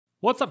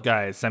What's up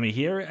guys, Sammy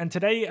here, and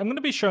today I'm going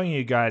to be showing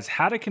you guys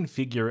how to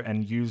configure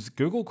and use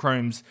Google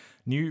Chrome's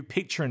new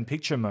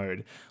Picture-in-Picture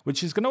mode,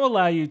 which is going to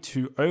allow you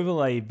to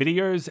overlay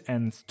videos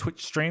and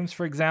Twitch streams,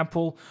 for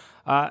example,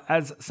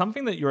 as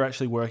something that you're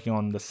actually working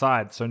on the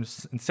side. So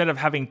instead of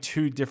having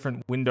two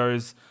different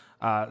windows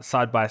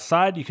side by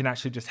side, you can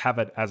actually just have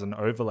it as an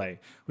overlay,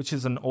 which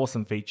is an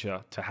awesome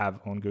feature to have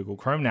on Google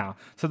Chrome now.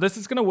 So this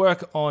is going to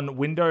work on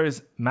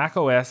Windows, Mac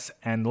OS,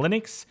 and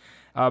Linux.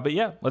 But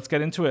yeah, let's get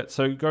into it.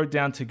 So go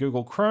down to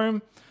Google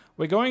Chrome.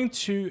 We're going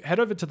to head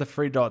over to the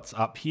three dots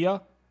up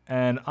here,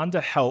 and under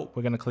Help,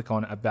 we're going to click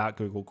on About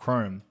Google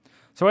Chrome.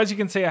 So as you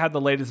can see, I have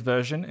the latest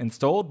version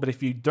installed, but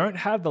if you don't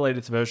have the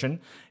latest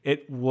version,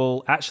 it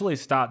will actually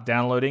start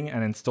downloading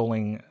and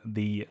installing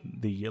the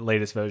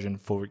latest version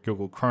for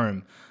Google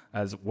Chrome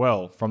as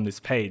well from this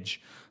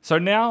page. So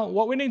now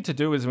what we need to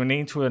do is we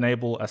need to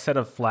enable a set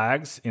of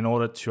flags in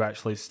order to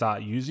actually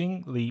start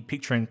using the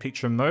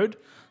Picture-in-Picture mode.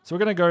 So we're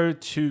going to go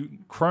to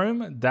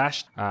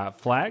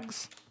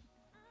Chrome-flags.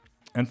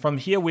 And from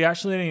here, we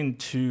actually need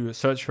to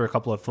search for a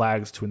couple of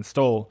flags to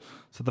install.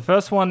 So the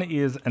first one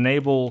is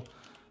enable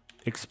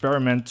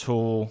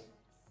experimental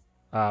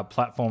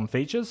platform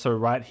features. So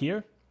right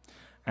here.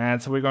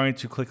 And so we're going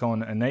to click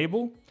on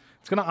enable.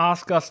 It's going to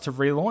ask us to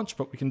relaunch,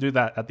 but we can do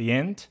that at the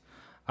end.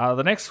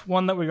 The next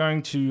one that we're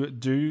going to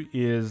do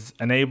is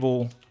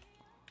enable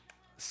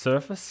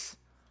surface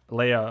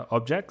layer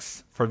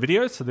objects for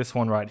videos. So this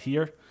one right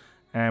here.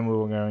 And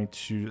we're going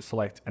to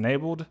select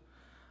enabled.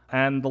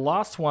 And the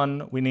last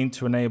one we need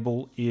to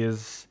enable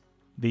is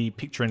the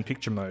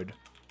Picture-in-Picture mode.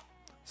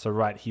 So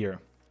right here.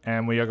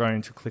 And we are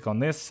going to click on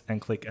this and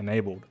click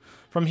enabled.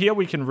 From here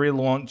we can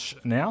relaunch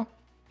now.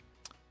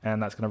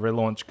 And that's going to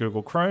relaunch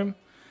Google Chrome.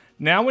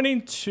 Now we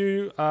need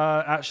to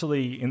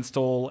actually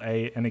install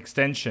an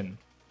extension.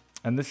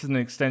 And this is an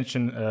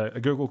extension, a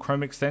Google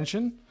Chrome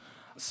extension.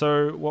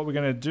 So what we're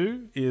going to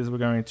do is we're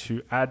going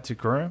to add to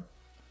Chrome.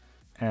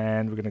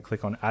 And we're going to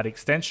click on Add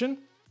Extension.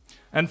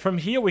 And from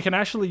here, we can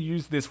actually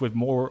use this with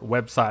more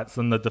websites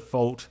than the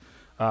default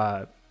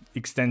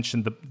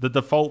extension, the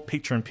default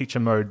Picture-in-Picture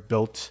mode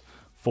built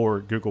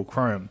for Google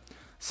Chrome.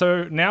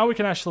 So now we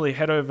can actually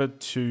head over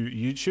to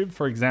YouTube,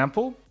 for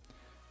example.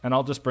 And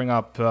I'll just bring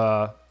up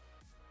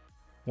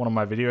one of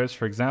my videos,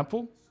 for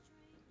example.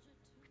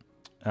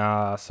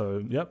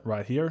 So, yep,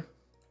 right here.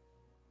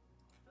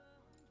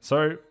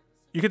 So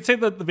you can see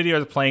that the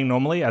video is playing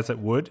normally as it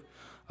would.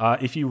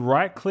 If you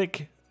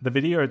right-click the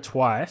video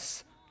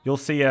twice, you'll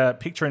see a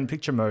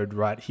Picture-in-Picture mode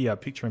right here,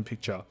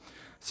 Picture-in-Picture.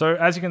 So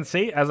as you can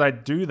see, as I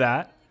do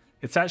that,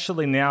 it's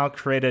actually now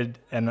created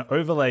an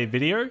overlay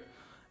video.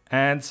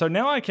 And so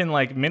now I can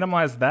like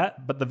minimize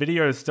that, but the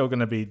video is still going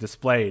to be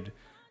displayed.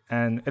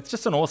 And it's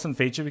just an awesome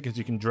feature because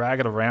you can drag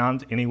it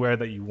around anywhere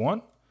that you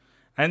want.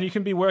 And you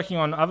can be working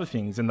on other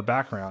things in the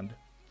background.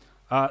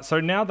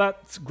 So now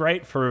that's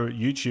great for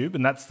YouTube,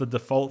 and that's the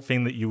default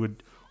thing that you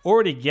would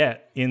already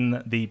get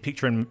in the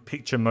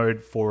Picture-in-Picture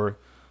mode for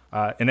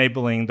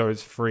enabling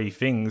those free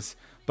things.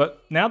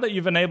 But now that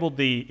you've enabled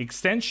the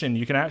extension,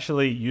 you can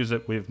actually use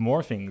it with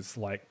more things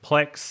like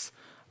Plex.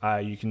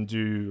 You can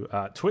do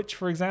Twitch,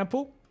 for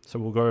example. So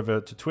we'll go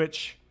over to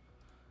Twitch,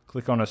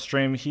 click on a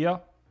stream here.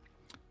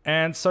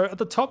 And so at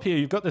the top here,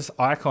 you've got this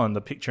icon,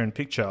 the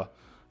Picture-in-Picture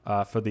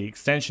for the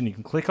extension. You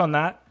can click on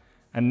that.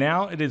 And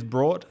now it has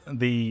brought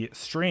this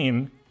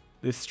stream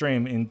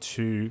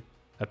into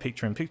a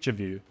Picture-in-Picture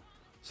view.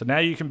 So now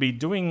you can be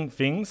doing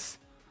things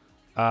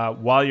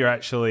while you're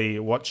actually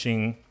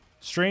watching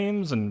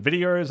streams and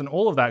videos and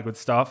all of that good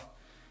stuff.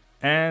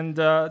 And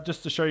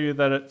just to show you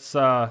that it's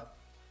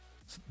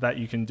that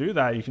you can do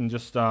that, you can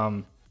just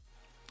go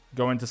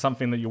into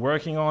something that you're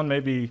working on.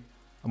 Maybe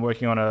I'm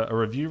working on a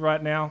review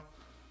right now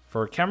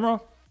for a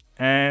camera.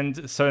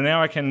 And so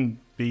now I can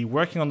be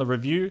working on the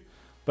review,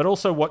 but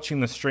also watching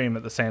the stream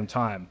at the same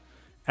time.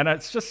 And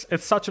it's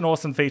such an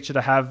awesome feature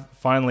to have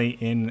finally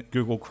in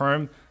Google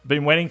Chrome. I've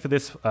been waiting for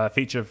this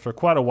feature for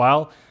quite a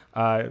while.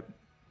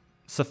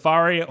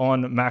 Safari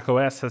on Mac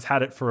OS has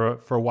had it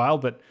for a while,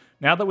 but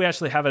now that we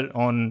actually have it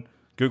on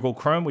Google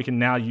Chrome, we can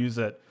now use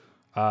it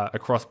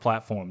across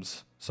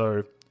platforms.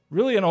 So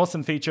really an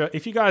awesome feature.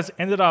 If you guys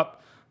ended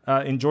up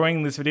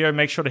enjoying this video,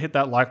 make sure to hit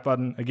that like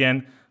button.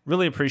 Again,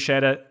 really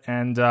appreciate it.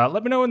 And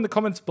let me know in the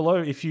comments below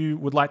if you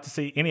would like to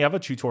see any other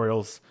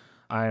tutorials.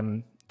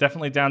 I'm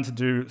definitely down to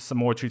do some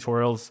more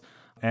tutorials.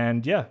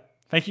 And yeah,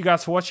 thank you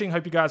guys for watching.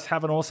 Hope you guys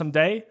have an awesome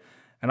day.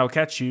 And I'll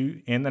catch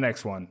you in the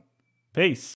next one. Peace.